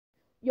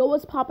Yo,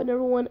 what's poppin',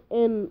 everyone?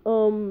 And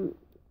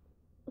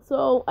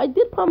so I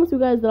did promise you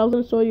guys that I was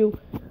gonna show you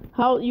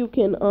how you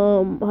can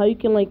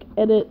like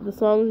edit the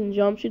songs in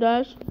Geometry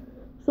Dash.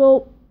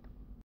 So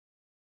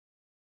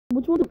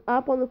which one's an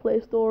app on the Play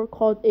Store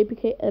called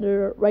APK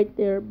Editor right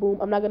there. Boom.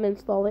 I'm not gonna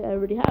install it. I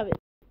already have it.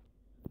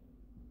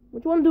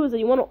 What you want to do is that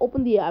you want to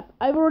open the app.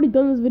 I've already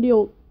done this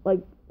video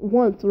like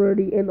once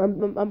already, and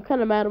I'm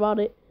kind of mad about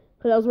it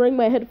because I was wearing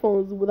my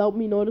headphones without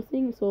me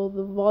noticing, so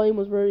the volume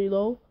was very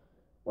low.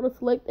 Want to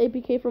select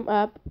APK from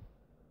app.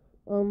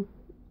 Um.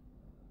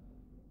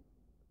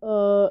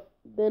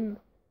 Then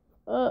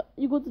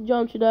you go to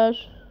Geometry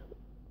Dash,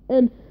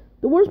 and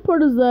the worst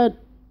part is that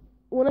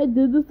when I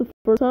did this the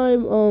first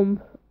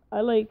time, I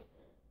like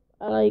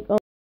I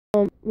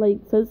like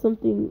said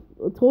something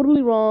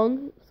totally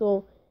wrong.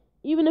 So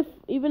even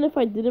if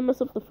I didn't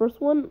mess up the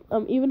first one,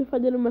 even if I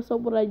didn't mess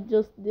up what I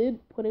just did,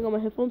 putting on my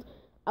headphones,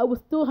 I would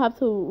still have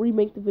to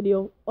remake the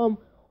video.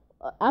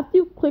 After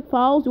you click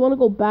files, you want to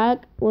go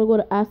back. You want to go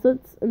to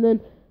assets, and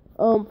then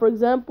for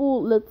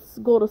example, let's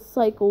go to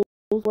cycles.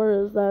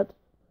 Where is that?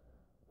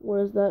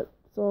 Where is that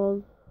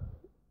song?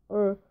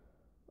 Or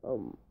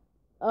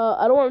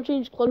I don't want to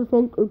change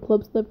Clutterfunk or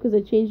Clubstep because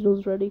I changed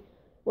those already.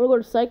 Want to go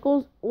to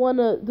cycles? Want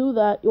to do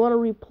that? You want to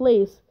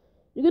replace?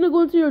 You're gonna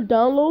go into your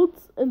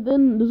downloads, and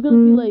then there's gonna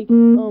be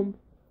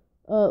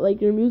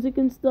like your music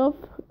and stuff.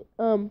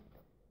 You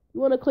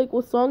want to click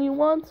what song you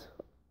want.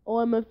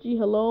 OMFG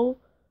hello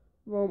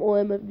from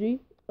OMFG.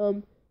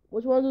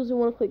 What you want to do is you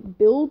want to click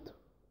build.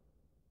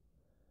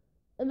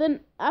 And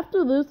then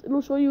after this,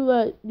 it'll show you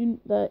that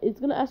it's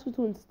gonna ask you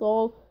to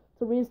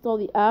reinstall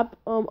the app.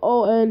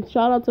 Oh, and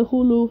shout out to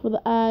Hulu for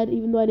the ad,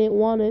 even though I didn't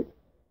want it.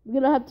 I'm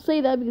gonna have to say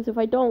that because if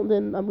I don't,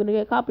 then I'm gonna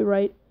get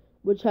copyright,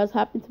 which has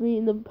happened to me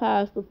in the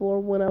past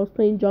before when I was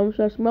playing Jump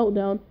Slash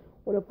Meltdown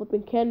when a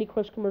flipping Candy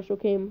Crush commercial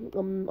came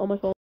on my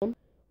phone.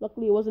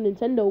 Luckily, it wasn't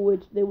Nintendo,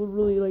 which they would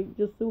really like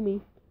just sue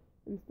me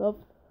and stuff.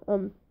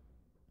 And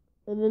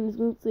then it's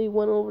gonna say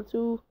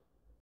 1/2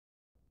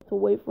 to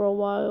wait for a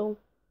while.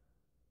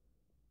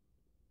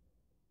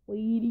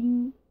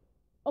 Waiting.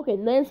 Okay,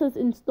 then it says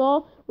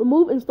install,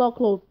 remove, install,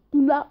 close.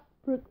 Do not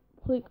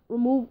click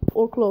remove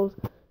or close.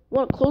 You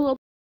want to close out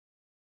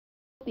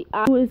the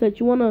app. Is that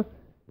you want to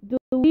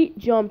delete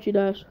Geometry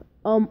Dash.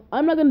 I'm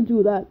not gonna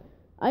do that.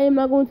 I am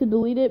not going to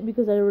delete it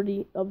because I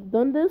already have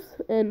done this.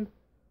 And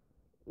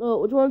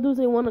what you want to do is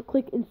you want to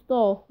click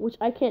install, which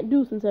I can't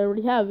do since I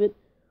already have it.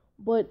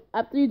 But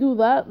after you do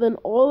that, then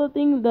all the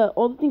things that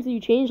you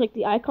change, like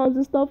the icons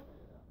and stuff,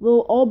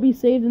 will all be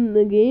saved in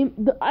the game.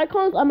 The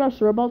icons I'm not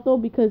sure about though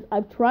because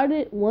I've tried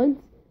it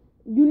once.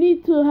 You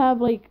need to have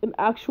like an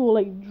actual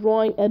like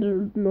drawing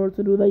editor in order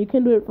to do that. You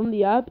can do it from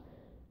the app,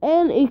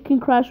 and it can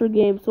crash your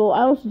game. So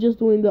I don't suggest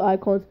doing the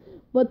icons.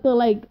 But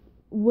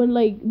when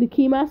the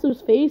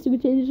Keymaster's face, you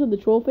can change it to the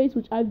troll face,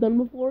 which I've done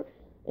before,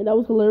 and that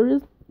was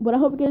hilarious. But I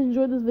hope you guys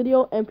enjoyed this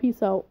video, and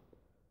peace out.